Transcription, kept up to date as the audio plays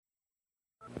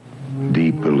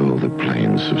Deep below the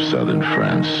plains of southern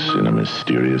France, in a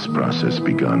mysterious process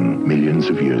begun millions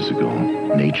of years ago,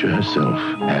 nature herself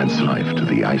adds life to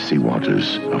the icy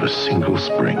waters of a single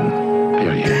spring.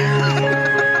 Perrier.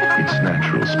 Its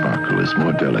natural sparkle is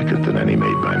more delicate than any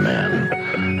made by man,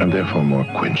 and therefore more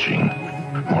quenching,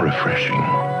 more refreshing,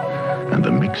 and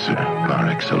the mixer par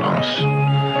excellence,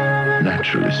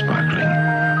 naturally sparkling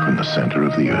from the center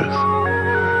of the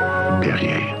earth.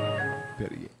 Perrier.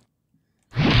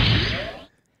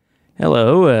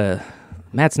 Hello,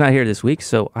 Matt's not here this week,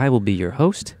 so I will be your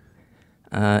host.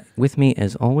 With me,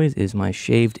 as always, is my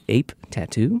shaved ape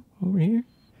tattoo over here.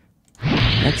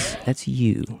 That's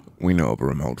you. We know of a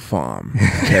remote farm.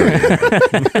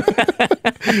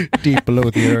 Deep below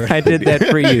the earth. I did that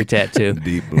for you, tattoo.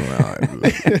 Deep below.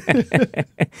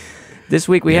 This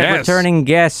week we have returning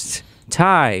guest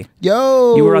Ty.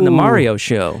 Yo! You were on the Mario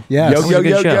show. Yeah. Yo, yo,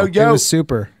 yo, yo, yo. It was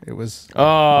super. It was...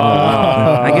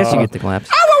 I guess you get the claps.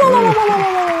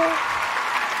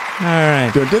 All right.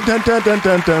 Dun, dun, dun, dun, dun,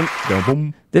 dun, dun. Dun,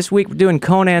 boom. This week we're doing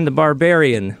Conan the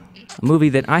Barbarian, a movie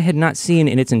that I had not seen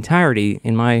in its entirety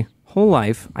in my whole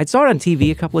life. I saw it on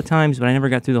TV a couple of times, but I never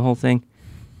got through the whole thing.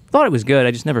 Thought it was good,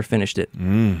 I just never finished it.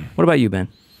 What about you, Ben?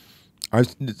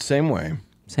 Same way,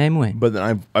 Same way. but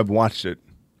then I've watched it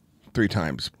 3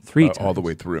 times. All the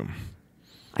way through.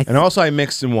 And also I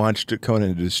mixed and watched Conan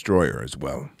the Destroyer as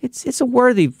well. It's a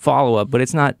worthy follow-up, but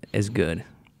it's not as good.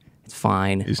 It's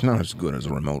fine. It's not as good as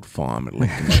a remote farm in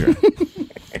Lincolnshire.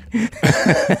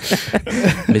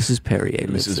 Mrs. Perrier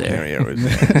lives Mrs. there. Perrier was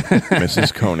there.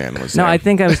 Mrs. Conan was No, there. I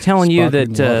think I was telling you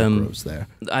that Sparkling water grows there.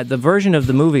 the version of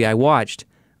the movie I watched,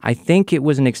 I think it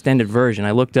was an extended version.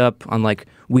 I looked up on like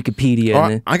Wikipedia. Oh,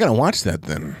 And I gotta watch that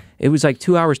then. it was like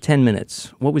 2 hours, 10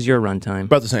 minutes. What was your runtime?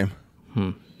 About the same.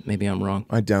 Maybe I'm wrong.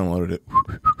 I downloaded it.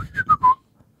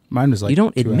 Mine was like You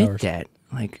don't 2 admit hours. that,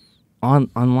 like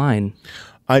online.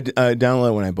 I downloaded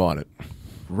it when I bought it.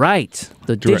 Right.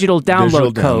 The digital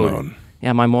download digital code. download.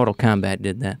 Yeah, my Mortal Kombat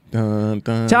did that. Dun,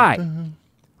 dun, Ty, dun.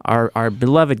 our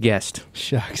beloved guest.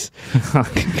 Shucks.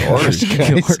 George.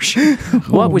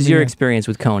 What was your man. experience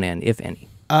with Conan, if any?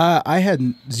 I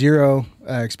had zero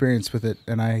experience with it,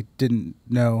 and I didn't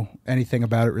know anything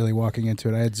about it really walking into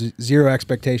it. I had zero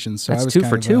expectations. So I That's was 2 kind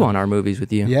for of, 2 on our movies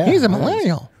with you. Yeah. He's a I was.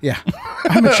 millennial. Yeah.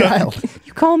 I'm a child.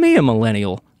 You call me a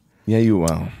millennial. Yeah, you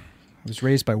will. I was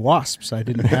raised by wasps. I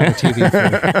didn't have a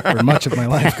TV for much of my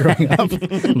life growing up.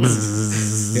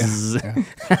 yeah.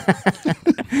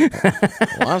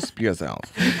 Wasp yourself.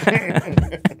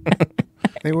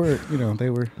 They were, they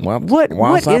were.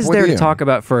 What is there to talk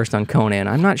about first on Conan?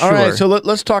 I'm not sure. All right, so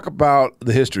let's talk about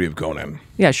the history of Conan.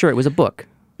 Yeah, sure. It was a book.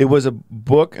 It was a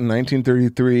book in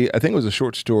 1933. I think it was a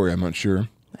short story. I'm not sure.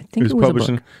 I think it was published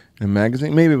a book. in a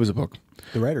magazine. Maybe it was a book.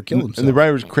 The writer killed himself. And the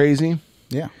writer was crazy.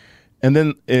 Yeah. And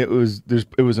then it was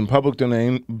in public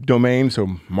domain.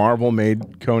 So Marvel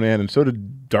made Conan, and so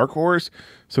did Dark Horse.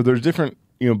 So there's different,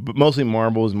 but mostly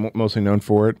Marvel is mostly known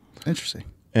for it. Interesting.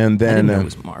 And I then didn't know it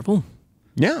was Marvel.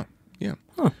 yeah.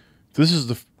 This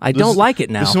is I don't like it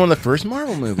now. This is one of the first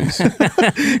Marvel movies.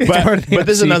 but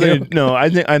this is another. No, I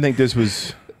think this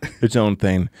was its own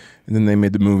thing. And then they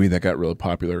made the movie that got really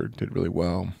popular, did really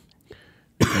well.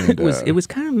 And, It was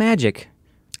kind of magic,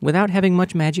 without having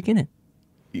much magic in it.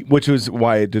 which was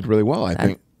why it did really well. I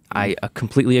think. I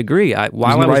completely agree. While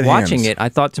in I the was right watching hands. it, I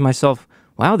thought to myself,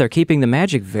 "Wow, they're keeping the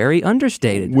magic very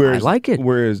understated. I like it."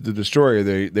 Whereas the Destroyer,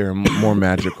 they're more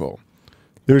magical.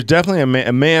 There's definitely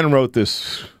a man wrote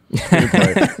this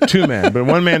screenplay. 2 men, but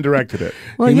 1 man directed it.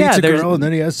 Well, he yeah, meets a there's. girl, and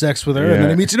then he has sex with her, Yeah. and then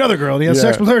he meets another girl, and he has Yeah.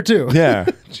 sex with her, too. Yeah.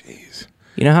 Jeez.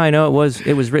 You know how I know it was?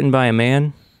 It was written by a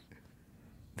man.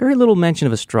 Very little mention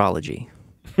of astrology.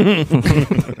 You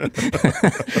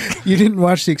didn't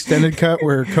watch the extended cut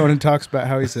where Conan talks about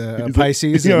how he's a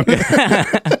Pisces? You know,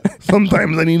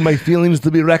 sometimes I need my feelings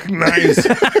to be recognized.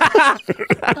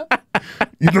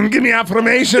 You don't give me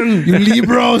affirmation. You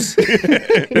Libros!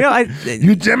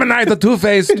 You Gemini, the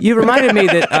Two-Faced. You reminded me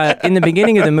that in the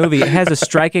beginning of the movie, it has a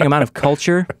striking amount of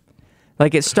culture.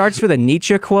 Like, it starts with a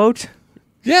Nietzsche quote.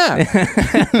 Yeah.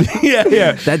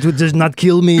 yeah. That does not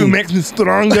kill me. You make me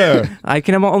stronger. I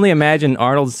can only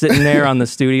Arnold sitting there on the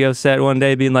studio set one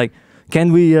day being like,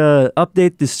 can we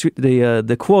update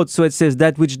the quote so it says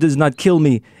that which does not kill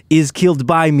me is killed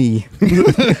by me?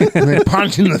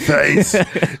 Punch in the face.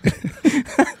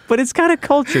 But it's kind of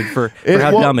cultured for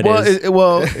how dumb it is.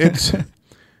 It's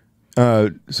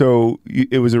so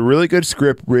it was a really good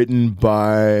script written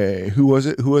by who was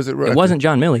it? It wasn't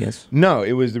John Milius. No,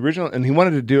 it was the original, and he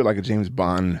wanted to do it like a James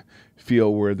Bond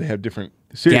feel where they have different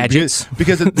series. Gadgets.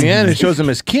 Because at the end it shows him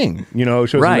as king. It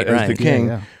shows him as the king.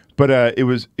 Yeah. But it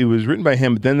was written by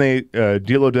him. But then they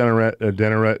Dilo De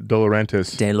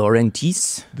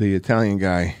Laurentiis, the Italian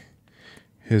guy,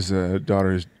 his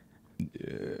daughter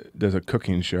does a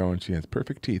cooking show, and she has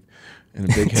perfect teeth and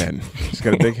a big head. She's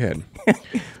got a big head.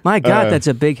 My God, that's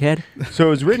a big head. So it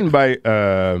was written by.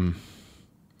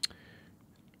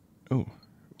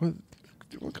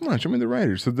 Well, come on, show me the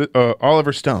writers. So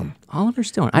Oliver Stone. Oliver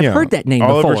Stone. I've heard that name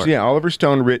before. Yeah, Oliver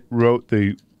Stone wrote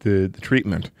the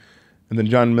treatment, and then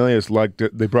John Milius liked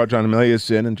it. They brought John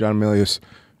Milius in, and John Milius,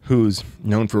 who's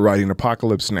known for writing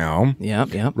Apocalypse Now,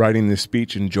 Yep. writing the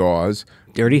speech in Jaws,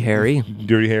 Dirty Harry,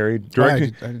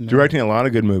 directing a lot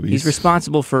of good movies. He's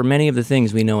responsible for many of the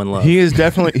things we know and love. He's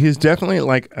definitely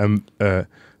like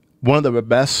one of the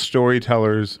best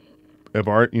storytellers of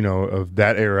art, of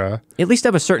that era. At least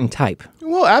of a certain type.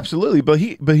 Well, absolutely, but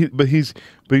he's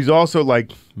also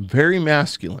like very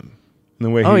masculine in the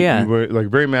way. Like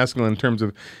very masculine in terms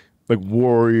of like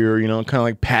warrior, kind of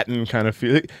like Patton kind of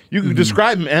feel. You could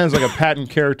describe him as like a Patton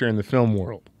character in the film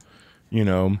world.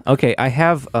 Okay, I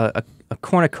have a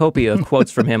cornucopia of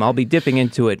quotes from him. I'll be dipping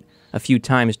into it a few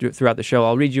times throughout the show.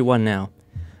 I'll read you one now.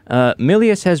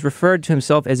 Milius has referred to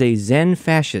himself as a Zen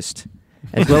fascist,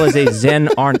 as well as a Zen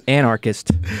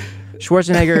anarchist.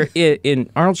 Schwarzenegger, in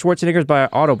Arnold Schwarzenegger's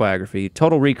autobiography,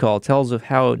 Total Recall, tells of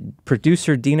how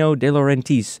producer Dino De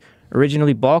Laurentiis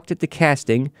originally balked at the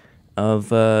casting of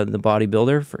the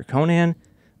bodybuilder for Conan.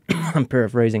 I'm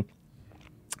paraphrasing.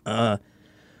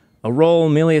 A role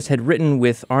Milius had written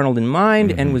with Arnold in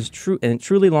mind and was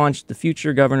truly launched the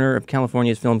future governor of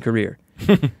California's film career.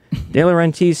 De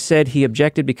Laurentiis said he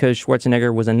objected because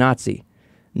Schwarzenegger was a Nazi.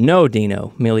 No,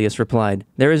 Dino, Milius replied.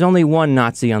 There is only one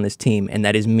Nazi on this team, and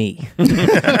that is me.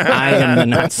 I am the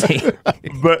Nazi.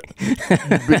 but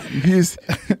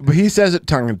he says it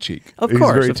tongue in cheek. Of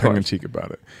course, he's very tongue in cheek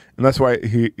about it, and that's why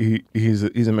he's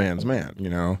a man's man.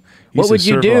 What would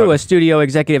you do? A studio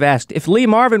executive asked. If Lee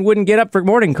Marvin wouldn't get up for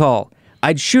morning call,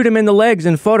 I'd shoot him in the legs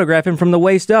and photograph him from the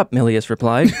waist up. Milius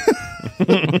replied.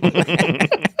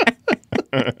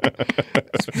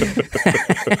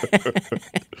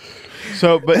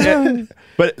 So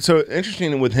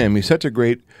interesting with him. He's such a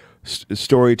great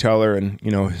storyteller, and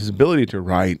his ability to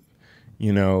write,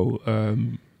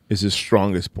 is his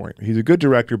strongest point. He's a good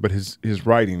director, but his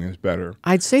writing is better.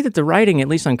 I'd say that the writing, at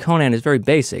least on Conan, is very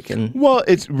basic, and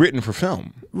it's written for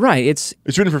film. Right, it's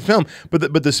written for film.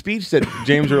 But the speech that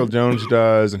James Earl Jones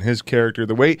does and his character,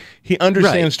 the way he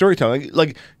understands storytelling,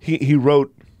 like he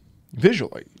wrote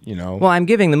visually. Well, I'm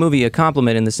giving the movie a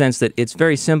compliment in the sense that it's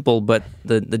very simple, but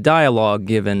the dialogue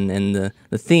given and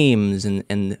the themes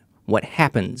and what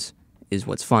happens is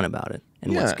what's fun about it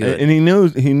and what's good. And he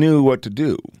knew what to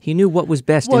do. He knew what was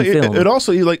best in film. It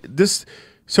also like this.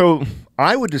 So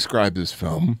I would describe this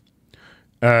film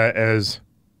as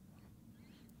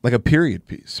like a period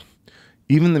piece.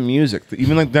 Even the music,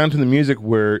 even like down to the music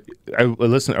where I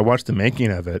watched the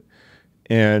making of it,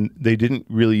 and they didn't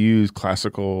really use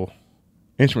classical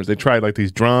instruments. They tried like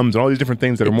these drums and all these different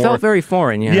things that felt very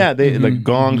foreign. Yeah, they like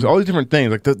gongs, all these different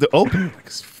things. Like the opening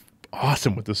is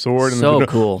awesome with the sword. So and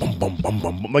cool. Boom, boom, boom,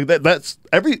 boom, boom. Like that's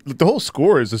the whole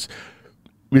score is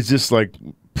just like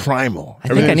primal. I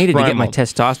think I needed to get my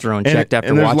testosterone checked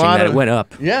after watching that. It went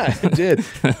up. Yeah, it did.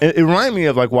 it reminded me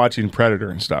of like watching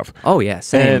Predator and stuff. Oh yeah,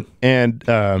 same. And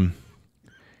John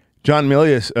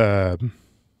Milius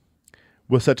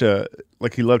was such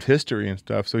he loved history and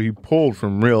stuff, so he pulled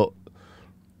from real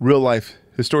life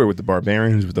history with the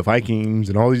barbarians, with the Vikings,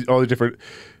 and all these different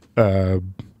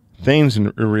things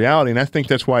in reality. And I think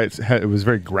that's why it was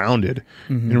very grounded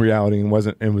in reality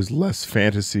and was less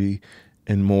fantasy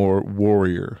and more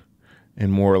warrior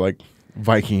and more like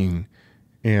Viking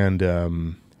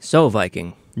and so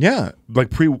Viking. Yeah,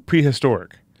 like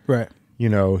prehistoric. Right.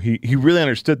 He really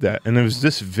understood that, and it was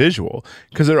this visual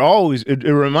because it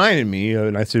reminded me,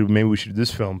 and I said maybe we should do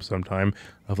this film sometime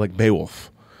of like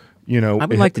Beowulf. I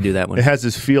would like to do that one. It has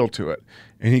this feel to it,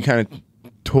 and he kind of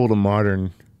told a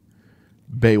modern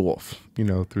Beowulf,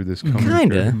 through this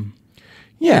kind of.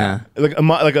 Yeah,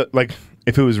 like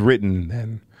if it was written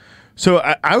then. So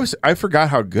I forgot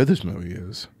how good this movie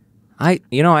is. I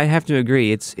have to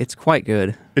agree. It's quite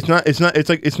good. It's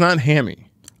not hammy.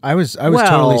 I was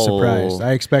totally surprised.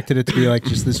 I expected it to be like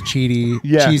just this cheesy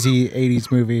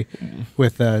 80s movie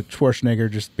with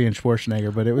Schwarzenegger just being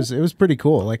Schwarzenegger, but it was pretty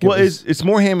cool. Like, it's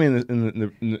more hammy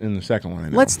in the second one. I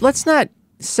know. Let's not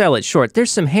sell it short. There's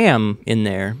some ham in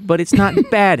there, but it's not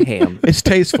bad ham. It's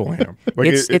tasteful ham. Like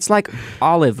it's like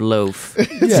olive loaf.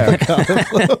 Yeah,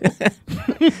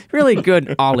 really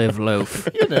good olive loaf.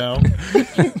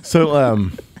 So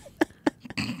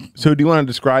do you want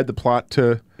to describe the plot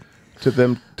to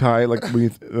Ty, like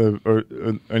or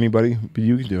anybody, but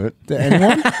you can do it.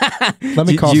 Anyone? Let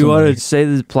me call Do you want somebody. to say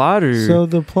the plot or So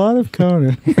the plot of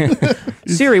Conan.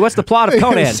 Siri? What's the plot of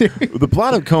Conan? The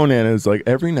plot of Conan is like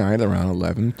every night around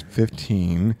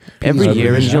 11:15. Every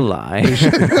year in July.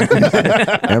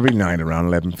 Every night around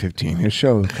 11:15, his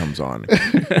show comes on.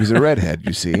 He's a redhead,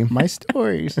 you see. My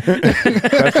stories. That's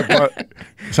the plot.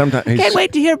 Sometimes Can't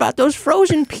wait to hear about those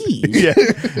frozen peas.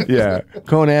 Yeah.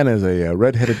 Conan is a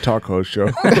redheaded talk host show.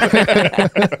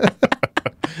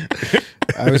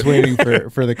 I was waiting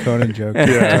for the Conan joke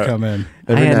to come in.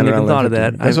 I hadn't even thought of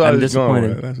that. That's what I'm I was going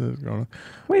disappointed. with. That's what I was going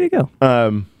Way to go.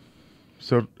 with.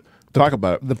 So talk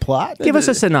about The plot? Give us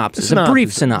a synopsis, a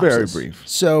brief synopsis. Very brief.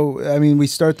 So, I mean, we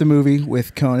start the movie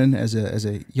with Conan as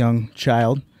a young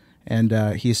child, and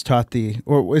he's taught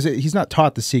he's not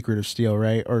taught the secret of steel,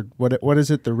 right? Or what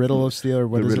is it? The riddle of steel, or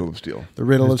what The is riddle it? of steel. The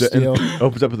riddle of steel.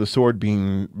 Opens up with a sword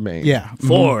being made. Yeah, mhm.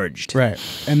 Forged. Right.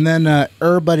 And then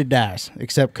everybody dies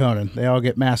except Conan. They all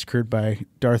get massacred by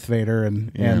Darth Vader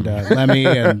and Lemmy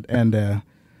and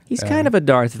He's kind of a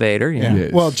Darth Vader. yeah.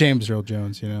 Yes. Well, James Earl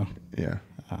Jones, you know. Yeah.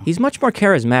 He's much more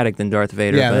charismatic than Darth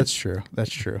Vader. Yeah, but that's true. That's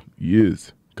true.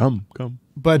 Yes. Come.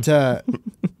 But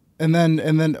and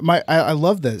then I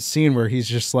love that scene where he's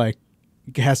just like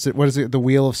has to, what is it, the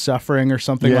wheel of suffering or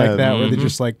something Yeah, like that, where they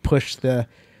just like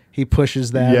he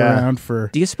pushes that Yeah. around for.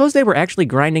 Do you suppose they were actually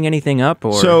grinding anything up,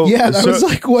 or Yeah, I was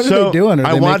like, what are they doing?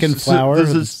 Are they making flour?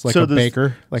 It's like a this-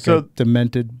 baker, like so- a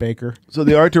demented baker. So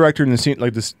the art director in the scene,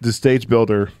 like the stage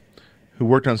builder,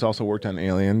 who also worked on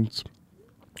Aliens,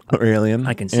 or Alien.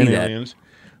 I can see and that. Aliens,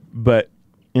 but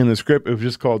in the script, it was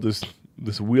just called this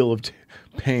wheel of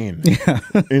pain. Yeah.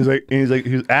 And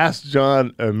he was asked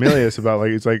John Milius about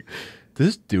he's like, does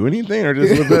this do anything or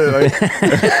just a little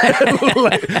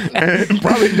bit and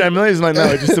probably John Milius is like, no,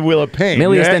 it's just a wheel of pain.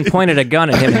 Milius then pointed a gun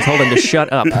at him and told him to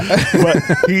shut up. But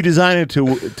he designed it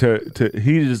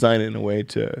he designed it in a way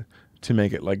to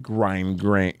make it like grind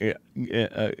grain.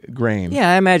 Yeah,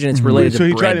 I imagine it's related So to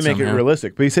he bread tried to make somehow. it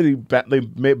realistic, but he said they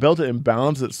built it and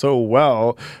balanced it so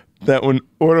well that when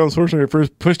Arnold Schwarzenegger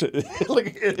first pushed it, it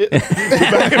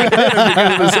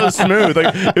was so smooth.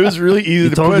 Like it was really easy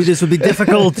to push. would be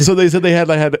difficult. So they said they had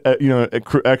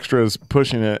extras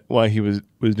pushing it while he was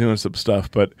doing some stuff,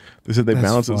 but they said they That's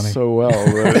balanced funny. it so well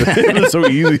that it was so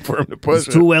easy for him to push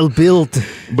it. well built,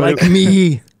 But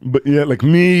me. But yeah, like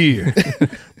me.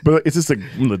 But it's just like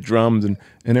the drums and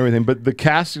everything. But the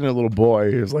casting of the little boy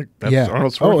is like, that's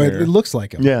Arnold Oh, Schwarzenegger. it looks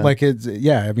like him. Yeah. Like it's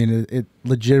I mean, it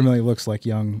legitimately looks like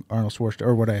young Arnold Schwarzenegger,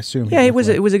 or what I assume. Yeah, he it was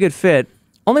looked a good fit.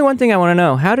 Only one thing I want to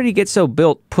know: how did he get so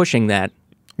built pushing that?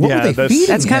 What Yeah, were they that's- feeding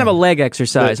That's kind of a him? leg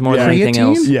exercise more than Yeah. anything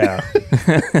else. Yeah.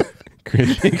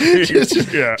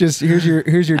 Yeah. Just here's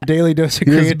your daily dose of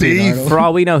Here's creatine. beef. Arnold. For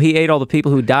all we know, he ate all the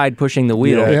people who died pushing the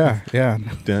wheel. Yeah. Yeah.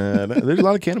 There's a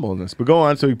lot of cannibal in this. But go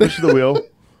on. So he pushes the wheel.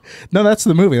 No, that's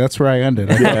the movie. That's where I ended.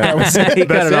 he cut it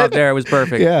That's off it? there. It was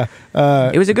perfect. Yeah.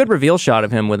 It was a good reveal shot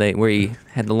of him where he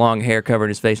had the long hair covering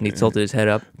his face and he tilted his head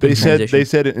up. They in said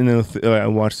transition. it in I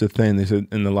watched the thing. They said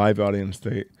in the live audience,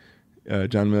 John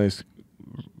Milius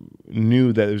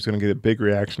knew that it was going to get a big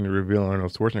reaction to reveal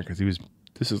Arnold Schwarzenegger because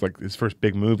this is like his first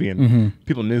big movie and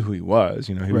people knew who he was.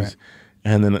 You know, he was.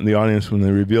 And then in the audience, when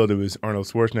they revealed it was Arnold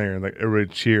Schwarzenegger, and like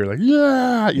everybody cheer, like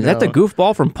yeah. Is that the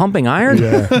goofball from Pumping Iron?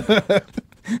 Yeah.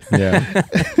 Yeah. So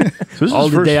this is All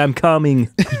his the first day I'm coming.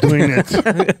 doing it.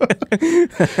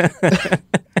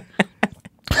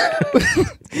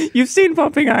 You've seen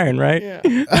Pumping Iron, right? Yeah.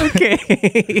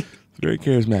 Okay. Very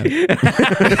charismatic.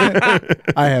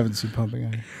 I haven't seen Pumping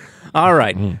Iron. All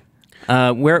right.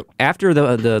 Where after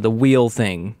the wheel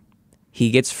thing, he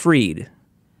gets freed,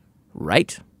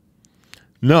 right?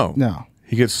 No.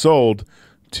 He gets sold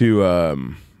to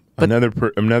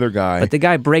another guy. But the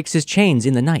guy breaks his chains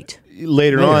in the night.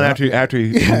 Later on, after he after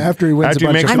he wins a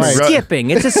bunch makes of I'm him a fights. gla- skipping.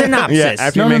 It's a synopsis. Yeah,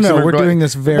 after No, he makes no, him a we're doing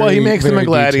this very, well. He makes him a very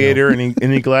gladiator, and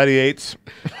he gladiates.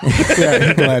 Yeah,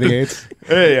 he gladiates.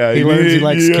 Yeah, He learns he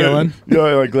likes killing. Yeah,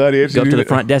 like gladiates. Go up to the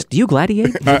front desk. Do you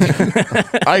gladiate?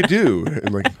 I do.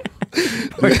 And like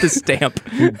Where's the stamp?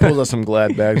 he pulls out some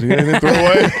glad bags. You got anything to throw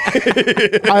away?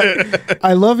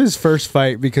 I love his first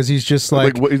fight because he's just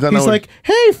like, what- he's he's, not knowing- like,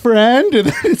 hey friend, and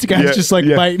then this guy's Yeah, just like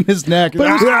yeah. biting his neck.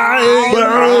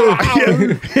 I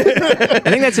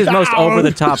think that's his most over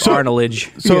the top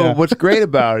Arnoldage. So Yeah. what's great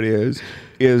about it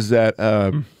is that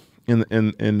in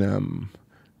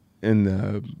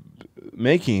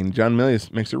making, John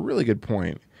Milius makes a really good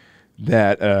point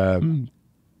that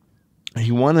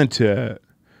he wanted to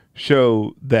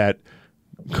show that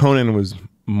Conan was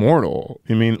mortal.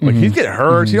 I mean, like he's getting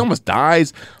hurt. He almost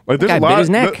dies. Like there's Guy a bit lot. his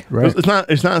neck. Right.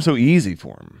 It's not so easy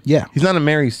for him. Yeah. he's not a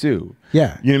Mary Sue.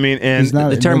 Yeah. You know what I mean? And He's not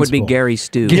The term would be invincible. Gary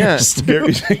Stew. yeah,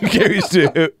 Gary Stu.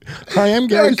 Hi, I'm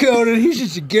Gary. Stu. Conan, he's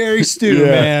just a Gary Stew, Yeah.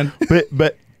 man.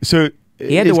 But so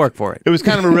He had to work for it. It was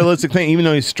kind of a realistic thing. Even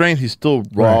though he's strength, he's still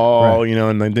raw. right. You know,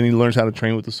 and then he learns how to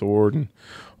train with the sword and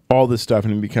all this stuff,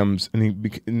 and he becomes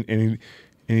and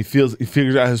he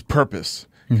figures out his purpose.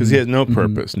 Because he has no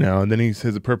purpose now, and then he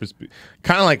has a purpose,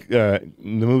 kind of like the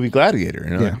movie Gladiator. You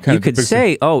know, Yeah. It kinda You could depicts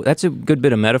say, oh, that's a good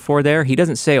bit of metaphor there. He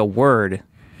doesn't say a word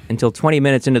until 20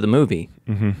 minutes into the movie.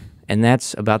 And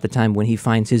that's about the time when he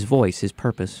finds his voice, his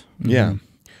purpose. yeah, and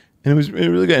it was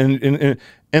really good,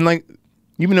 and like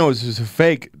even though it was just a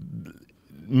fake,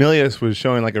 Milius was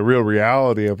showing like a real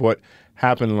reality of what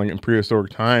happened like in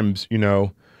prehistoric times. You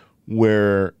know,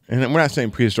 where and we're not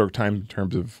saying prehistoric times in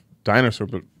terms of dinosaur,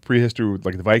 but prehistory with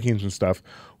like the Vikings and stuff,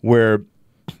 where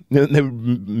they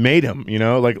made him, you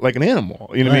know, like an animal.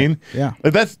 You know what I Right. mean? Yeah.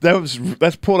 Like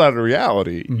that's pulled out of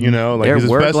reality. You know, like There he's a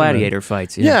were specimen. gladiator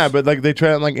fights. Yes. Yeah, but like they treat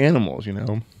them like animals. You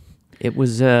know. It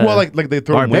was Well, like they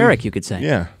throw barbaric, wind- you could say.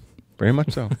 Yeah, very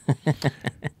much so.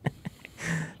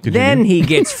 Did you Then know? he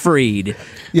gets freed.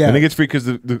 Yeah. And it gets free because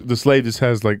the slave just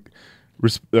has like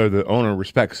the owner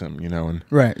respects him, you know, and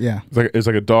Right, yeah. it's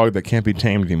like a dog that can't be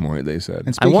tamed anymore. They said.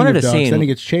 And speaking wanted of a dogs, scene- then he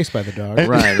gets chased by the dog.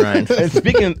 Right, right. And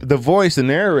speaking, the voice, the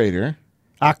narrator,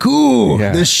 Aku,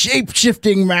 Yeah. the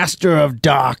shape-shifting master of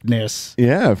darkness.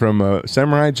 yeah, from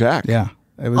Samurai Jack. Yeah.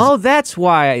 It was, Oh, that's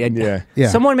why. Yeah. Yeah.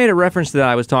 Someone made a reference to that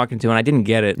I was talking to, and I didn't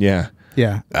get it. yeah.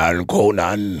 yeah. And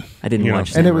Conan. I didn't You know.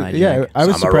 watch And it Samurai was, yeah, Jack. I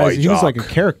was Samurai surprised. He was like a Jack.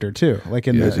 character, too. Like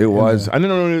in Yes, the, it in was. the- I don't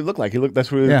know what it looked like.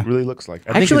 That's what Yeah. it really looks like.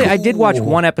 I think Actually, it I was- did watch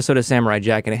one episode of Samurai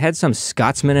Jack, and it had some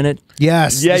Scotsman in it.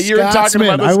 Yes. Yeah, the you were talking Scotsman.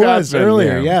 about the I was Scotsman,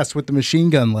 earlier, yeah. yes, with the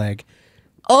machine gun leg.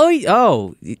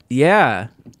 Yeah.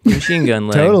 Machine gun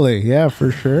leg. Totally, yeah, for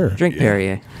sure. Drink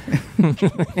Perrier.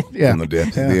 Yeah. From the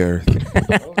depths of the earth.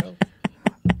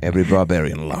 Every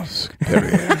barbarian loves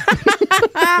Perrier.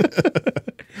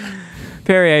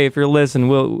 Perrier, if you're listening,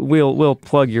 we'll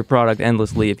plug your product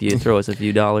endlessly if you throw us a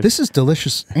few dollars. This is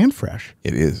delicious and fresh.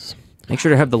 It is. Make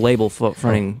sure to have the label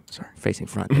facing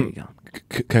front. There you go.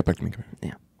 Come back to me.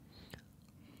 Yeah.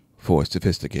 For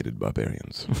sophisticated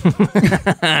barbarians.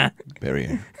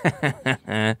 Perrier.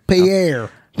 Pierre.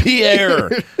 Pierre,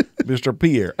 Mr.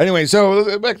 Pierre. Anyway,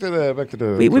 so back to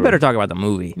the. We better talk about the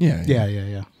movie. Yeah,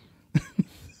 Yeah.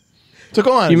 So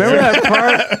go on. You remember that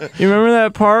part? You remember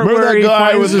that part Remember where that he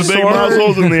guy finds with the big sword?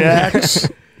 muscles and the axe?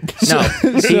 No,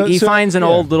 he finds an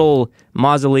old little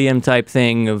mausoleum type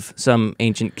thing of some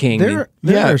ancient king. There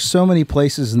Yeah. are so many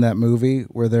places in that movie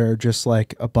where there are just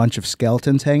like a bunch of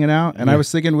skeletons hanging out. And I was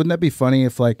thinking, wouldn't that be funny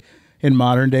if like in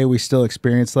modern day we still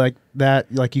experience like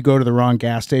that? Like you go to the wrong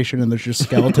gas station and there's just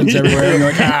skeletons everywhere. And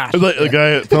you're like, ah. It's like the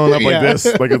guy filling up like Yeah. this,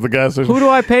 like at the gas station. Who do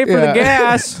I pay for Yeah. the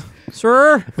gas,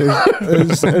 sir?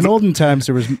 In olden times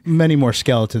there was many more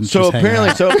skeletons. So just hanging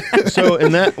apparently, out. so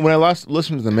in that when I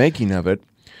listened to the making of it,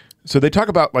 so they talk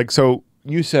about like so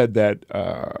you said that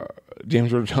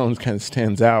James Earl Jones kind of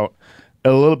stands out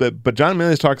a little bit, but John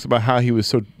Milius talks about how he was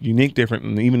so unique, different,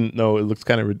 and even though it looks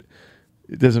kind of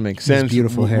it doesn't make sense.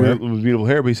 beautiful hair. with beautiful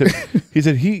hair. But he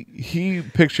said he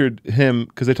pictured him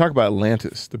because they talk about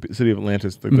Atlantis, the city of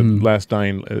Atlantis, the last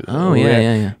dying. Oh,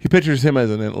 yeah. He pictures him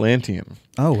as an Atlantean.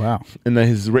 Oh wow. And that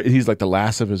he's like the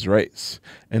last of his race,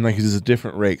 and like he's a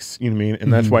different race. You know what I mean?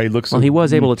 And that's why he looks. Well, he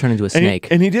was able to turn into a snake.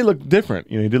 and he did look different.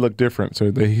 You know, he did look different.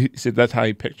 So he said that's how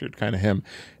he pictured kind of him.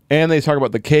 And they talk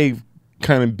about the cave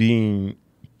kind of being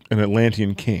an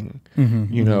Atlantean king.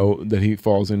 You know that he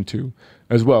falls into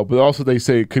as well. But also they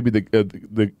say it could be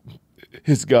the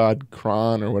his god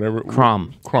Kron or whatever.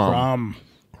 Crom. Crom.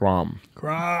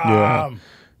 Yeah.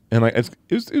 And like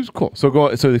it was cool. So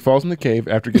he falls in the cave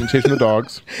after getting chased from the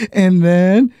dogs. And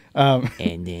then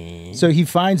And then so he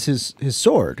finds his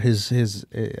sword, his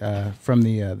from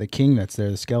the king that's there,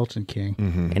 the skeleton king.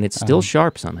 and it's still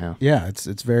sharp somehow. Yeah,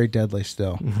 it's very deadly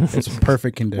still. It's in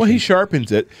perfect condition. Well, he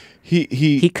sharpens it.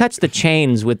 He cuts the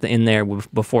chains in there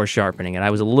before sharpening it.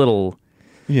 I was a little.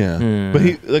 Yeah, but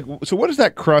he like. So what is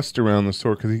that crust around the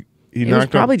sword? Because he It was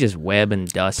knocked probably off. just web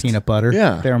and dust. peanut butter.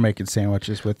 Yeah. They were making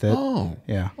sandwiches with it. Oh,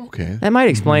 Yeah. okay. That might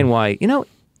explain why. You know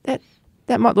that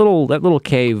little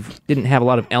cave didn't have a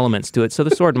lot of elements to it, so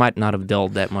the sword might not have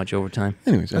dulled that much over time.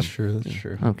 Anyways, That's true. That's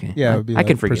true. Okay. Yeah, I- it would be I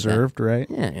can like forgive that. preserved, right?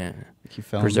 Yeah. He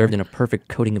fell in Preserved there. in a perfect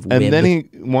coating of web. and then he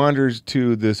wanders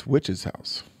to this witch's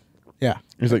house. Yeah.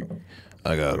 He's like,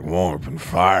 "I got warmth and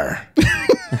fire,"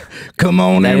 Come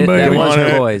on that, in, that baby. was on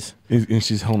her it. voice. and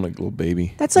she's holding like a little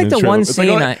baby. That's like In the trailer- one it's like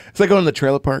scene going- it's like going to the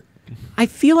trailer park. I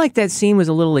feel like that scene was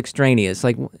a little extraneous.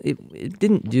 Like it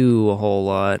didn't do a whole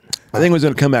lot. I think it was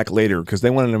going to come back later because they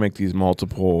wanted to make these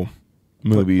multiple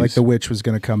movies. Like the witch was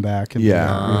going to come back. And Yeah.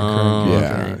 reoccurring.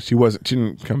 yeah, she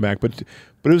didn't come back, but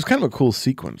it was kind of a cool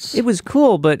sequence. It was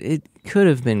cool, but it could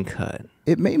have been cut.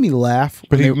 It made me laugh.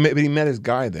 But when he met his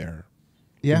guy there.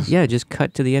 yeah, Yeah, just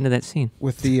cut to the end of that scene.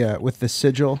 with the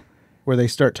sigil, where they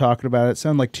start talking about it. It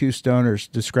sounded like two stoners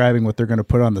describing what they're going to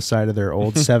put on the side of their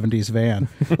old 70s van.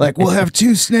 Like, we'll have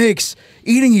two snakes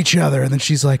eating each other. And then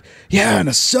she's like, yeah, and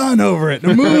a sun over it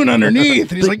and a moon underneath.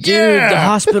 And he's like, yeah. the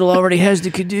hospital already has the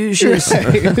caduceus.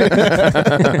 It's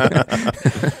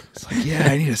like, yeah,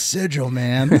 I need a sigil,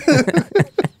 man.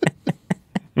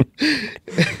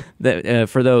 That,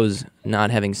 for those not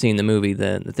having seen the movie,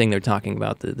 the thing they're talking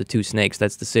about, the two snakes,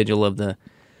 that's the sigil of the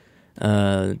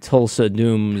Tulsa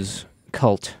Doom's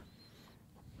cult.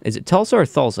 Is it Tulsa or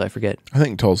Thulsa? I forget. I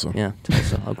think Tulsa. Yeah,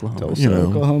 Tulsa, Oklahoma. Tulsa, You know.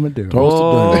 Oklahoma Doom. Tulsa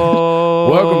Doom. Oh.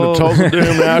 Welcome to Tulsa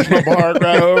Doom National Park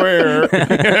right over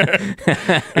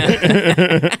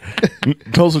here.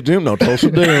 Tulsa Doom, no, Tulsa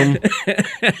Doom.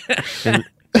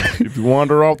 If you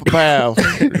wander off the path,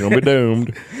 you're going to be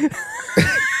doomed.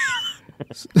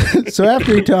 So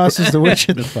after he tosses the witch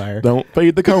in the fire, Don't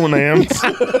feed the Conans.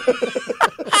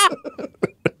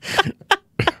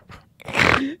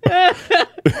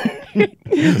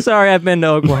 Sorry, I've been to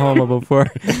Oklahoma before.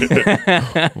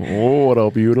 Oh, what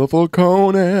a beautiful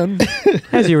Conan.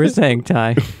 As you were saying,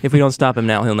 Ty, if we don't stop him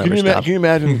now, he'll never stop. Can you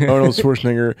imagine Arnold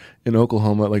Schwarzenegger in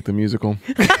Oklahoma, like the musical?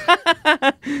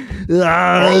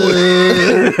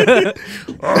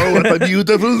 Oh, what a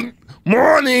beautiful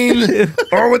morning.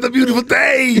 Oh, what a beautiful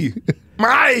day.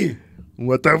 My,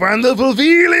 what a wonderful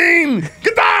feeling.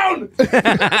 Get down. Get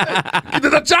to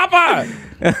the chopper.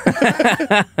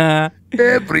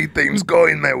 Everything's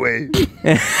going my way.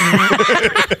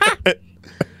 I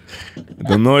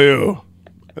don't know you.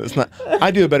 It's not.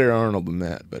 I do a better Arnold than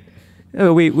that, but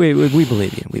We believe you.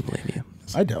 We believe you.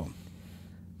 I don't.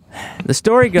 The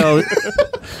story goes.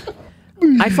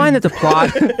 I find that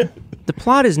the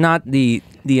plot is not the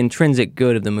intrinsic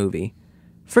good of the movie.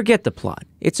 Forget the plot.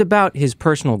 It's about his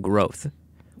personal growth.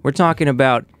 We're talking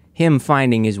about him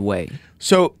finding his way.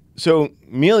 So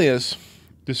Milius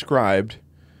described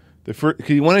the first.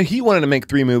 He wanted to make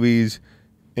 3 movies,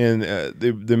 and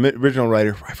the original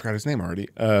writer, I forgot his name already,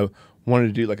 wanted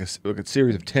to do like a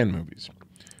series of 10 movies.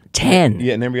 10.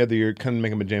 Yeah, and every other year, kind of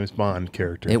make him a James Bond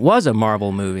character. It was a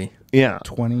Marvel movie. Yeah,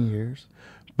 20 years.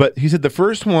 but he said the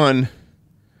first one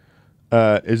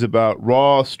is about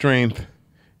raw strength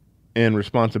and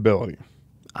responsibility.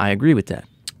 I agree with that.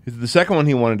 He said the second one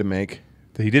he wanted to make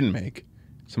that he didn't make,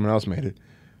 someone else made it,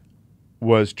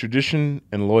 was tradition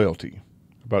and loyalty.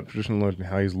 About tradition and loyalty,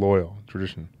 how he's loyal,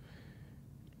 tradition.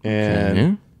 And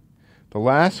Okay. the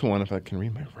last one, if I can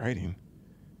read my writing,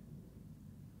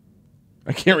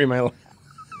 I can't read my.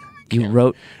 You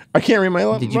wrote. I can't read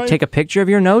my. Did you take a picture of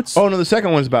your notes? Oh no, the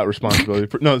second one's about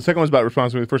responsibility. No, the second one's about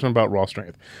responsibility. The first one about raw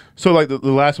strength. So like the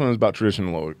last one is about tradition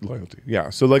and loyalty. Yeah.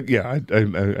 So like yeah,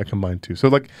 I combined 2. So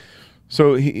like,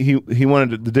 so he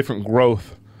wanted the different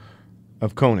growth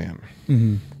of Conan.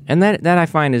 And that I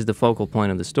find is the focal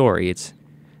point of the story. It's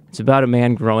about a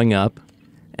man growing up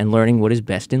and learning what is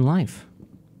best in life.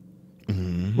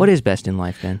 What is best in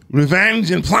life, Ben?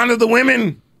 Revenge and plunder the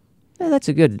women. Yeah, that's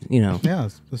a good, Yeah, good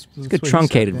that's what he said,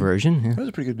 truncated yeah. version. Yeah, That was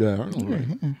a pretty good Arnold. Right?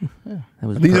 that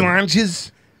was These perfect.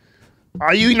 lunches.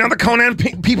 Are you eating other Conan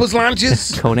people's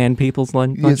lunches? Conan people's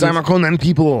lunch. Yes, I'm a Conan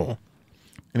people.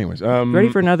 Anyways, Ready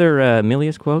for another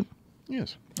Milius quote?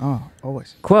 yes. Oh,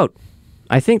 always. Quote,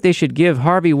 I think they should give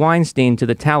Harvey Weinstein to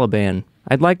the Taliban.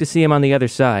 I'd like to see him on the other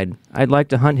side. I'd like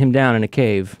to hunt him down in a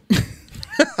cave.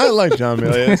 I like John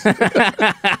Milius.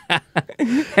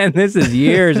 And this is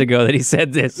years ago that he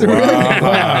said this.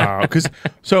 Wow. Because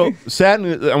so sad.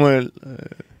 I'm gonna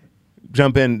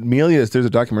jump in. Milius. There's a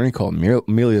documentary called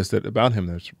Milius about him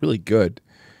that's really good.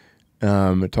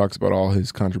 It talks about all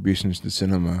his contributions to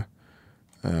cinema,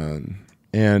 and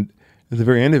at the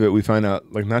very end of it, we find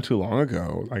out like not too long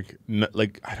ago,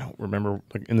 like I don't remember,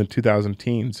 like in the 2000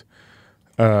 teens,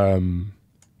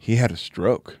 he had a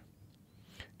stroke.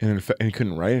 And he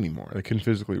couldn't write anymore. They couldn't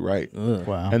physically write.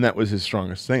 Wow. And that was his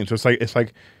strongest thing. So it's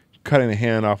like cutting a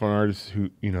hand off an artist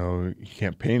who he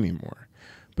can't paint anymore.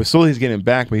 But slowly he's getting it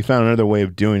back. But he found another way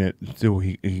of doing it so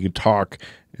he could talk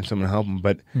and someone help him.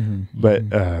 But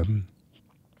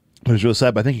it's real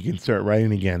sad. But I think he can start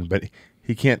writing again. But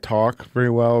he can't talk very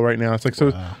well right now. It's like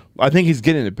so. I think he's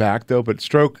getting it back though. But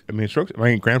stroke. My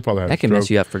grandfather had That a can stroke. mess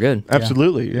you up for good.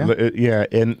 Absolutely. Yeah. Yeah.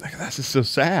 And that's just so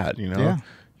sad. Yeah.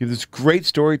 You have this great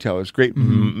storyteller, this great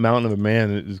mountain of a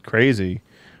man that is crazy,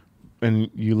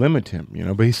 you limit him,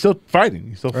 but he's still fighting.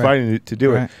 He's still fighting to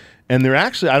do Right. it. And they're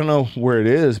actually, I don't know where it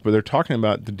is, but they're talking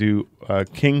about to do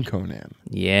King Conan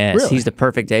Yes, Really? he's the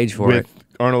perfect age for with it.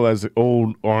 Arnold as the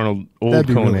old That'd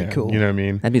be Conan. really cool. You know what I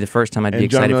mean? That'd be the first time I'd be And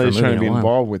John excited for a Milius movie trying in to be a while.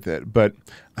 involved with it, but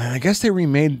I guess they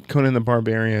remade Conan the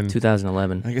Barbarian.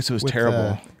 2011. I guess it was With,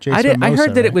 terrible. Jason I Momoa, heard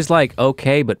that right? it was like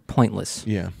okay, but pointless.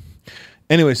 Yeah.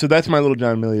 Anyway, so that's my little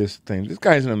John Milius thing. This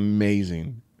guy's an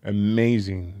amazing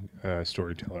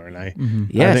storyteller, and I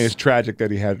Yes. think it's tragic that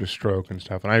he had a stroke and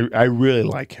stuff. And I really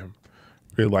like him.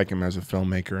 Really like him as a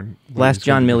filmmaker. And what Last he's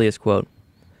John gonna do. Milius quote.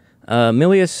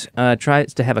 Milius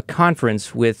tries to have a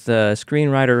conference with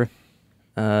screenwriter,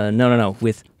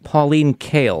 with Pauline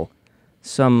Kael,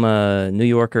 some New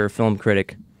Yorker film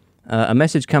critic. A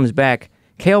message comes back.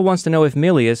 Kael wants to know if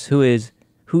Milius,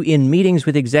 who in meetings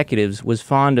with executives was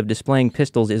fond of displaying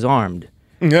pistols, is armed.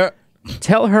 Yeah.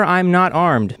 Tell her I'm not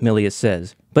armed, Milius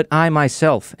says, but I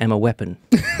myself am a weapon.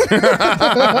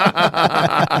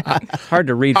 Hard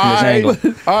to read from this angle.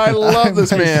 I love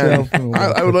this man. Myself am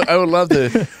a I would love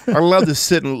to. I would love to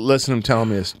sit and listen to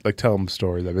him tell him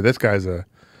stories. I mean, this guy's a.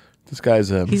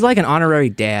 He's like an honorary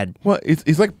dad. Well,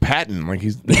 he's like Patton. Like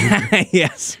he's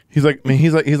Yes. he's like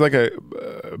he's like a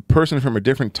person from a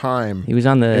different time. He was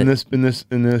on the in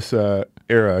this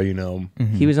era.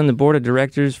 He was on the board of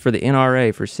directors for the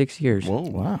NRA for 6 years. Whoa.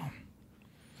 Wow.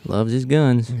 Loves his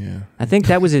guns. Yeah. I think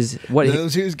that was his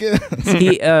Those who's good.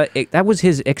 that was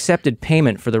his accepted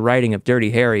payment for the writing of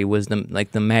Dirty Harry was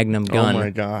the Magnum gun. Oh my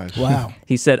gosh. Wow.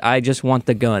 He said, "I just want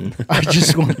the gun." I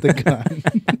just want the gun.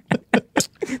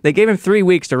 They gave him 3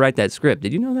 weeks to write that script.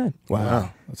 Did you know that?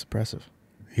 Wow. That's impressive.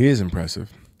 He is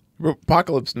impressive.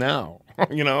 Apocalypse Now.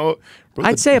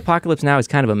 I'd say Apocalypse Now is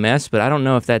kind of a mess, but I don't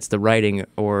know if that's the writing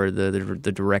or the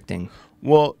directing.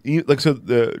 Well,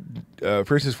 the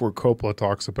Francis Ford Coppola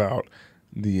talks about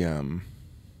the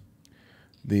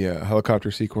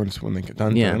helicopter sequence when they get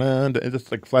done. Yeah.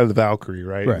 It's like Flight of the Valkyrie,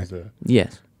 right? Right. It's a-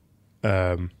 Yes.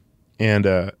 and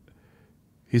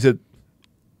he said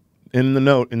in the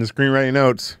screenwriting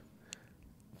notes,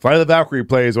 Flight of the Valkyrie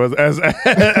plays as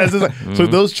so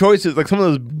those choices, like some of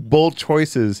those bold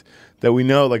choices that we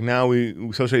know, like now we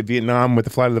associate Vietnam with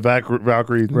the Flight of the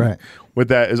Valkyrie, Right. with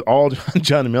that is all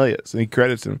John Milius, and he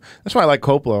credits him. That's why I like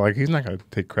Coppola. Like he's not going to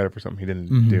take credit for something he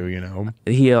didn't do.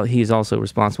 He's also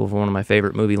responsible for one of my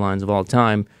favorite movie lines of all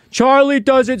time. Charlie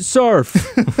doesn't surf.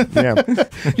 Yeah,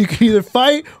 You can either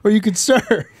fight or you can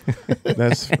surf.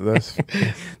 that's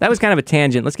That was kind of a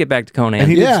tangent. Let's get back to Conan.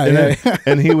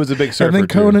 and he was a big surfer. And then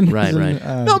too. Conan. Right, is in, right.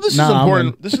 No, this is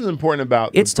important. This is important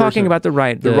about. It's the talking person- about the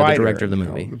writer, director of the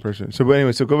movie. the person. So, but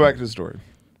anyway, so go back to the story.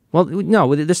 Well,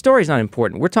 no, the story's not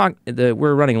important.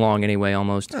 We're running long anyway,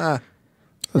 almost.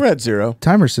 We're at 0.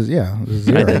 Timer says,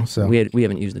 zero. So We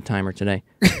haven't used the timer today.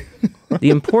 The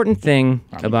important thing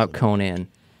about Conan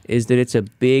is that it's a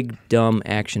big, dumb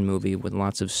action movie with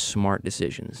lots of smart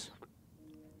decisions.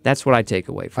 That's what I take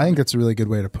away from I think it. that's a really good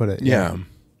way to put it. Yeah.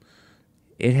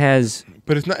 It has...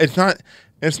 But it's not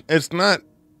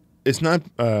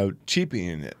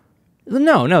cheaping it.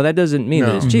 No, that doesn't mean that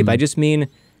No. it's cheap. I just mean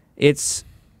it's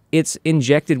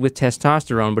injected with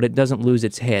testosterone, but it doesn't lose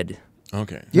its head.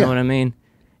 Okay. You Yeah. know what I mean?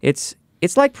 It's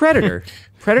like Predator.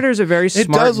 Predator's a very It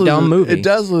smart, does lose dumb movie. It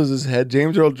does lose his head.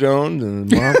 James Earl Jones and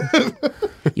Mom.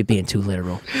 You're being too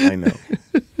literal. I know.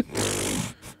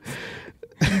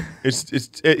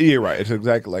 You're right. It's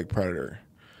exactly like Predator,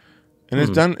 and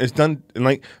it's done, and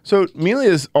like so.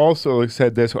 Milius also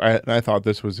said this. And I thought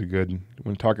this was a good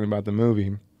when talking about the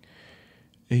movie.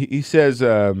 He says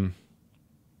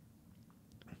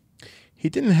he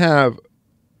didn't have.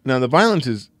 Now the violence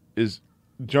is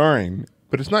jarring,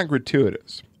 but it's not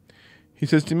gratuitous. He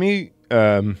says to me,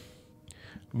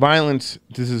 violence.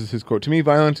 This is his quote. To me,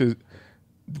 violence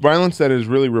that is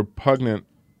really repugnant.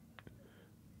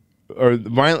 Or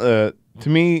to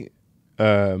me,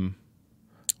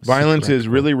 violence is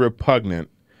really repugnant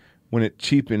when it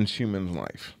cheapens human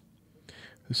life.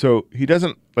 So he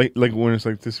doesn't like when it's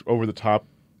like this over the top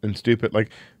and stupid, like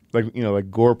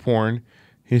gore porn.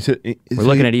 He said, We're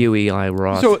looking at you, Eli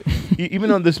Roth. So even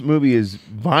though this movie is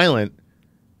violent,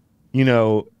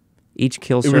 Each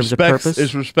kill it serves a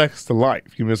purpose. respects the life.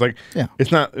 It's like Yeah.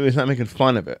 it's not making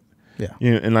fun of it. Yeah.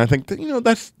 And I think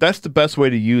that that's the best way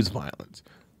to use violence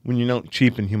when you don't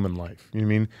cheapen human life. You know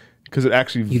what I mean? Because it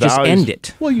actually You just end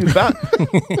it. Well, you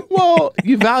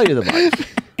value the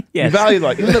life. Yes. You value the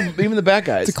life. Even the bad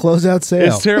guys. It's a closeout sale.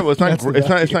 It's terrible. It's not. That's the It's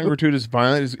not value. gratuitous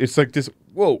violence. It's like this.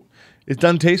 Whoa. It's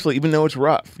done tastefully, even though it's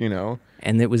rough.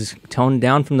 and it was toned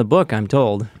down from the book, I'm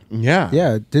told. Yeah.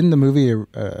 Yeah, didn't the movie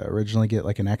originally get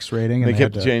like an X rating? They And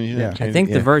kept had to- changing it. Yeah. changing I think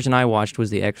it, the yeah. version I watched was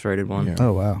the X-rated one. Yeah.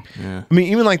 Oh wow. Yeah. I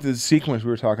mean, even like the sequence we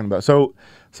were talking about. So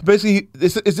basically,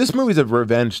 this movie's a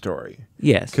revenge story.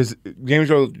 Yes. Because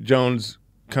James Earl Jones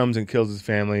comes and kills his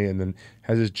family, and then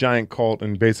has this giant cult,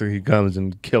 and basically he comes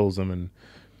and kills them, and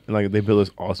like they build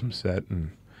this awesome set.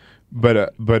 And but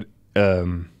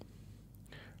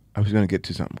I was gonna get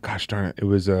to something. Gosh darn it! It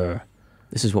was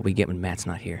This is what we get when Matt's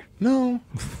not here. no,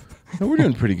 we're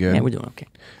doing pretty good. Yeah, we're doing okay.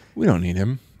 We don't need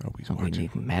him. Oh, he's We watching.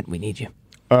 need Matt. We need you.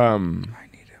 I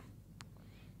need him.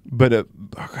 But oh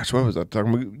gosh, what was I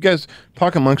talking about? You guys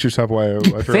talk amongst yourself while I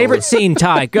forgot Favorite what- scene,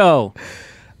 Ty? Go.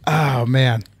 Oh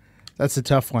man, that's a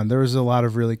tough one. There was a lot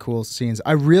of really cool scenes.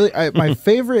 My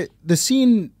favorite, the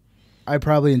scene I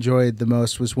probably enjoyed the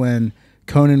most was when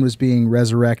Conan was being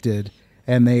resurrected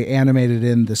and they animated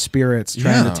in the spirits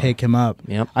trying Yeah. to take him up.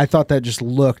 Yep. I thought that just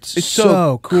looked It's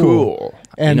so cool.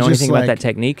 You And know just anything like, about that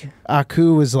technique?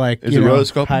 Aku was like, Is you it know,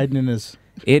 rotoscoping? hiding in his.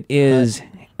 It is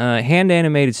hand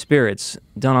animated spirits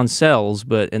done on cells,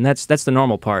 and that's the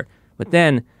normal part. But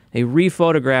then they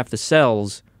rephotograph the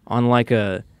cells on like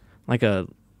a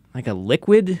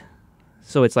liquid,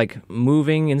 so it's like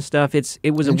moving and stuff. It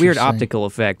was a weird Interesting. optical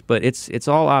effect, but it's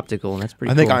all optical, and that's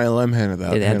pretty. I think cool. ILM handled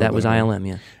that. That was ILM,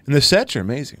 yeah. And the sets are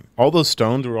amazing. All those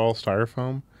stones were all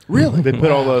styrofoam. Really? They put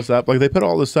all those up. Like they put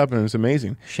all this up, and it's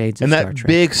amazing. Shades of and Star that Trek.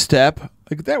 big step,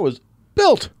 like that was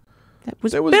built. That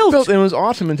was It was built. built and it was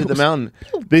awesome into the mountain.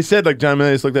 They said like John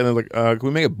Milius looked at it and was like, "Can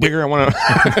we make it bigger? I want to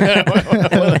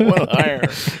higher."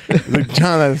 Like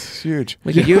John, that's huge.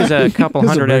 We could use a couple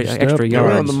That's a hundred big step. extra They went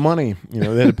on yards. the money. You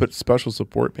know, they had to put special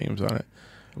support beams on it.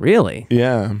 Really?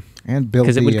 Yeah, And build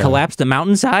Because it would the, collapse the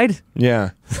mountainside?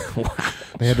 yeah.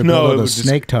 They had to build No, all it would those just-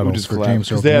 snake it would tunnels just for collapse. James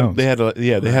 'Cause Earl they had Jones.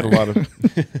 they had a lot of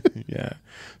yeah.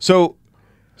 So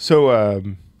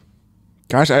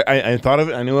gosh, I thought of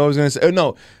it. I knew what I was going to say. Oh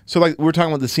no! So like we were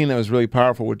talking about the scene that was really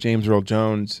powerful with James Earl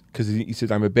Jones because he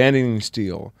said, "I'm abandoning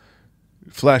steel.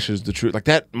 Flesh is the truth." Like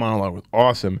that monologue was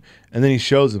awesome. And then he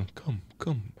shows him,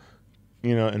 "Come,"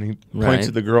 you know, and he Right. points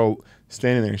at the girl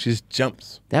standing there, and she just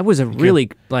jumps. That was a really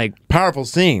Powerful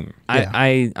scene.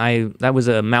 I that was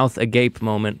a mouth agape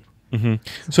moment.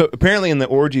 So apparently, in the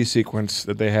orgy sequence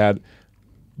that they had,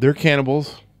 they're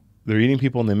cannibals. They're eating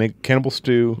people, and they make cannibal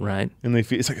stew. Right. And they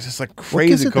feed. It's just like What crazy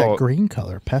gives it that cold. green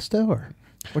color? Pesto or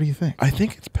what do you think? I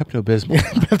think it's Pepto Bismol.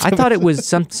 I thought it was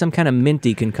some kind of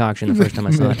minty concoction the first time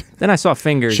I saw it. Then I saw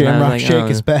fingers. and I Shamrock was like, Shake oh,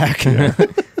 is back.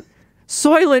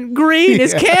 Soylent Green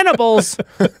is cannibals.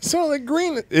 Soylent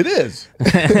Green. It is.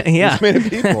 Yeah. It's made of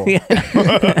people.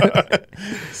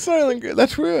 Soylent Green.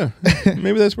 That's where.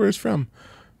 Maybe that's where it's from.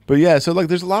 But yeah, so like,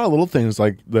 there's a lot of little things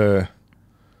like the.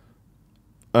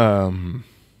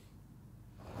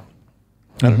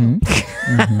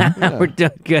 We're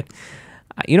doing good.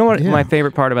 You know what? Yeah. My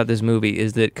favorite part about this movie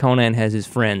is that Conan has his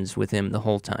friends with him the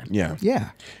whole time. Yeah. Yeah.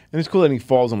 And it's cool that he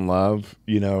falls in love,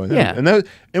 you know. And Yeah. And that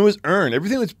it was earned.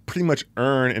 Everything was pretty much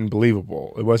earned and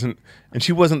believable. It wasn't, and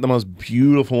she wasn't the most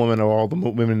beautiful woman of all the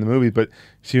women in the movie, but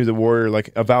she was a warrior, like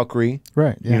a Valkyrie.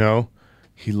 Right. Yeah. You know,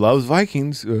 he loves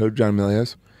Vikings, John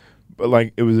Milius, but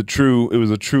like it was a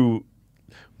true.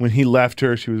 When he left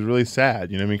her, she was really sad.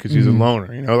 You know what I mean? Because she was a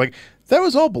loner. You know, like that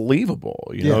was all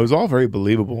believable. You know, Yeah. it was all very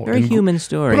believable, Very and human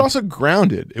story. but also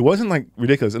grounded. It wasn't like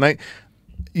ridiculous. And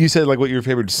you said like what your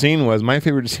favorite scene was. My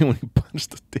favorite scene when he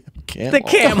punched the damn camel. The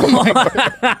camel.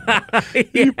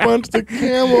 He punched the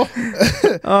camel.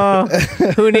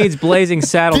 Who needs blazing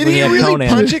saddles Did when he you have really Conan?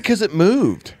 punch it because it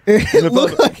moved? It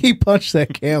looked like he punched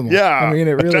that camel. Yeah. I mean,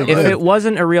 it really If did. it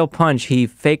wasn't a real punch, he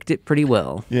faked it pretty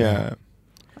well. Yeah.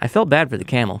 I felt bad for the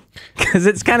camel because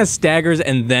it's kind of staggers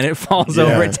and then it falls Yeah.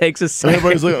 over. It takes a And second.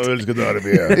 everybody's like, "Oh, let's get out of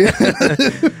here."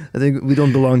 I think we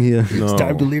don't belong here. No. It's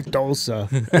time to leave Tulsa.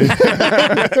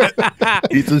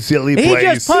 It's a silly He place.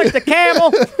 just punched the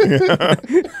camel.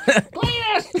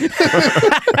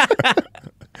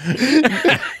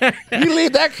 You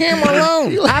leave that camel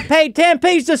alone. I paid 10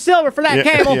 pieces of silver for that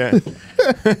camel. Yeah.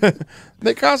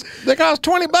 They cost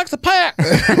 $20 a pack.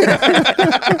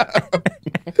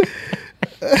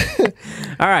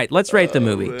 All right, let's rate the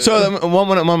movie. So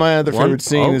one of my other One? favorite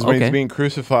scenes is when okay. he's being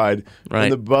crucified Right.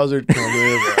 and the buzzard comes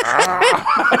in.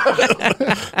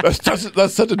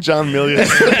 That's such a John Milius.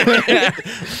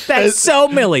 That's so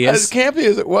As Milius. campy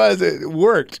as it was, it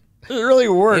worked. It really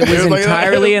worked. It was like-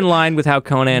 entirely in line with how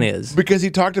Conan is. because he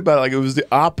talked about it like it was the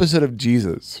opposite of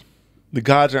Jesus. The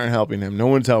gods aren't helping him. No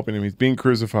one's helping him. He's being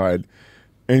crucified,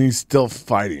 and he's still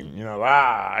fighting. You know,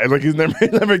 like he's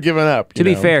never given up. To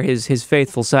be fair, his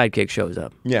faithful sidekick shows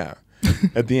up. yeah.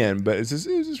 at the end. But it was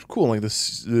just cool. Like the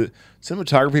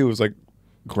cinematography was like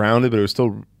grounded, but it was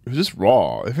just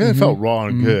raw. It felt raw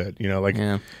and good, you know. Like,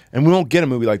 Yeah. and we don't get a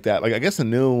movie like that. Like, I guess the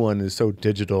new one is so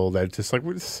digital that it's just like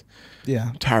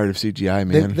I'm tired of CGI,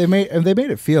 man. They made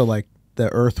it feel like the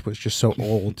Earth was just so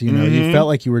old. You know, you felt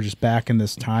like you were just back in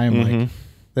this time.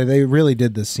 Like they really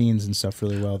did the scenes and stuff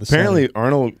really well. Apparently,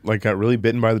 Arnold like got really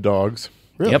bitten by the dogs.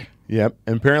 Really? Yep. Yep.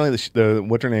 And apparently, the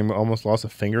what's her name almost lost a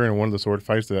finger in one of the sword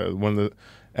fights. One of the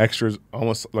extras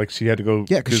almost like she had to go.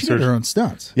 Yeah, because she did her own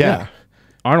stunts. Yeah.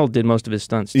 Arnold did most of his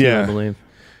stunts too, Yeah. I believe.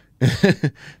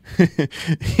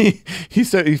 he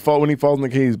said when he falls in the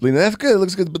cave, he's bleeding. That's good. It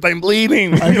looks good, but I'm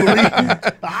bleeding. No, it's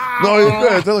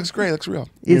good. That looks great. It looks real.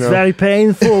 It's very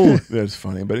painful. That's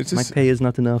funny, but it's My just. pay is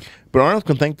not enough. But Arnold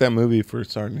can thank that movie for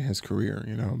starting his career.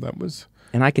 You know, that was.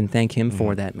 And I can thank him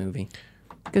for that movie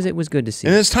because it was good to see.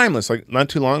 And it's timeless. Like not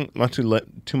too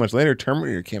much later,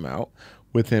 Terminator came out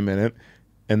with him in it,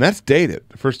 and that's dated.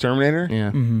 The first Terminator.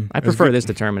 Yeah. I prefer this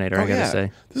to Terminator, I gotta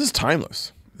say. This is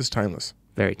timeless. This is timeless.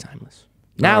 Very timeless.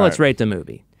 Now All let's right. rate the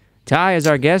movie. Ty, as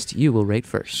our guest, you will rate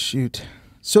first. Shoot.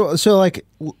 So like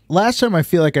last time, I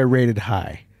feel like I rated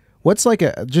high. What's like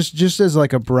a just as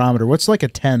like a barometer? What's like a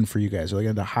 10 for you guys? Like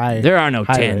a high. There are no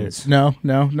high 10s. rated. No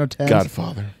 10s.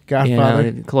 Godfather. Godfather.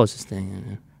 Yeah, the closest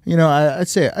thing. You know, I'd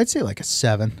say like a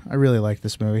 7. I really like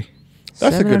this movie.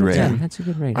 That's a 7 good out of rating. 10. That's a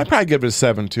good rating. I'd probably give it a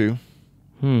 7 too.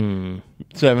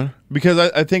 7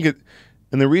 because I think it,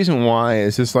 and the reason why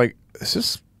is just like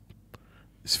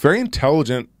it's very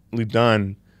intelligently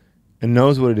done and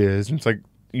knows what it is. And it's like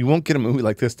you won't get a movie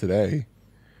like this today.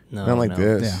 No, Not like no.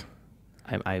 this.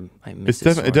 Yeah. I miss It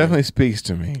this definitely speaks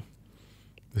to me.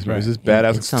 This movie's just In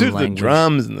badass. some Dude, the language.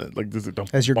 drums and the like. This,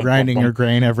 As you're bum, grinding bum, your bum.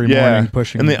 grain every morning,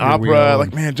 pushing and the your opera. wheel Like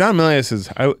and- man, John Milius is.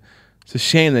 It's a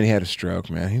shame that he had a stroke,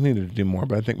 man. He needed to do more,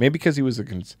 but I think maybe because he was a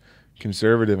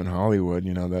conservative in Hollywood,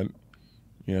 you know that,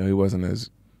 you know, he wasn't as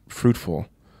fruitful.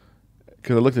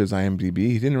 Because I looked at his IMDb,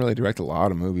 he didn't really direct a lot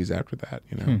of movies after that,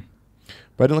 you know.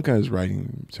 But I didn't look at his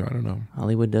writing, so I don't know.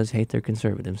 Hollywood does hate their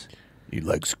conservatives. He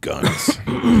likes guns.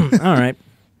 All right.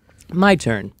 My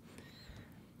turn.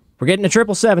 We're getting a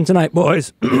 777 tonight,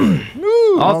 boys.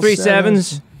 All 3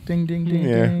 sevens. Ding ding ding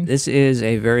Yeah. ding. This is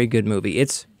a very good movie.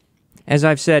 It's, as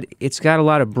I've said, it's got a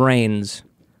lot of brains,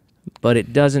 but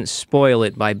it doesn't spoil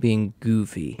it by being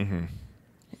goofy.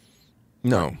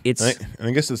 No, It's-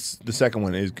 I guess the second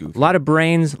one is A goofy. lot of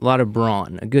brains, a lot of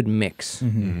brawn, a good mix.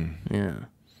 Yeah,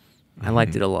 I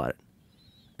liked it a lot,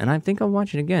 and I think I'll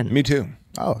watch it again. Me too.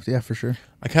 Oh yeah, for sure.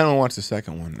 I kind of want to watch the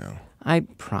second one now. I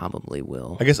probably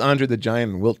will. I guess Andre the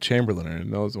Giant and Wilt Chamberlain are in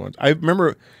those ones. I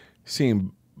remember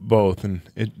seeing both, and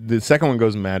the second one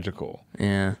goes magical.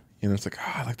 Yeah, You know, it's like,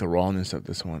 I like the rawness of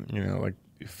this one. You know, like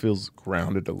it feels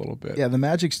grounded a little bit. Yeah, the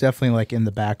magic's definitely like in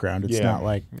the background. It's Yeah. not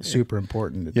like super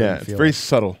important. It Yeah, doesn't it's feel very like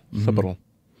subtle. Subtle.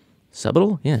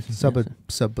 subtle. Yes. subtle.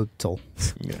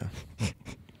 Yeah. Well,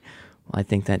 I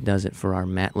think that does it for our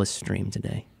matless stream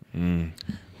today.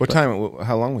 What time?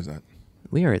 How long was that?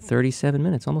 We are at 37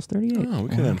 minutes, almost 38. Oh, we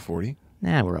could end 40.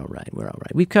 Nah, we're all right. We're all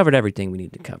right. We've covered everything we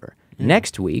need to cover.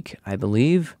 Next week, I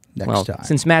believe. Next time.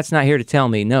 Since Matt's not here to tell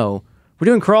me, no, we're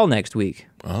doing Crawl next week.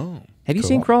 Oh, Have you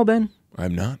seen Crawl, Ben?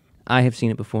 I'm not. I have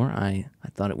seen it before. I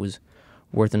thought it was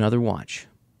worth another watch.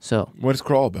 So What is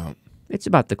Crawl about? it's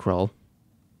about the Crawl.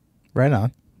 Right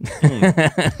on.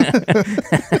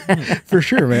 For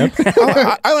sure, man.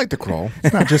 I like the Crawl.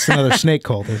 It's not just another snake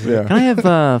cult, is it? Yeah. Can I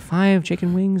have 5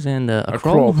 chicken wings and a A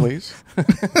Crawl? Crawl, please.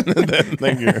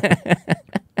 Thank you.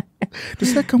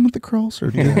 Does that come with the crawls, or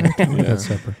do you come with that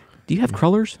separate? Do you have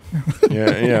crullers?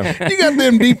 Yeah. You got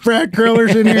them deep fried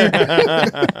curlers in here. All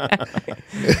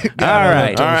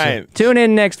right. All right. Tune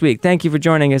in next week. Thank you for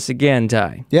joining us again,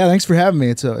 Ty. Yeah, thanks for having me.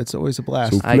 It's always a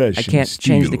blast. So- I Flesh can't and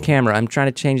change the steel. camera. I'm trying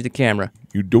to change the camera.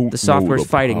 You don't The software's know the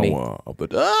fighting me. power of the-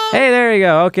 Ah! Hey, there you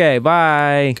go. Okay,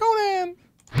 bye. Conan!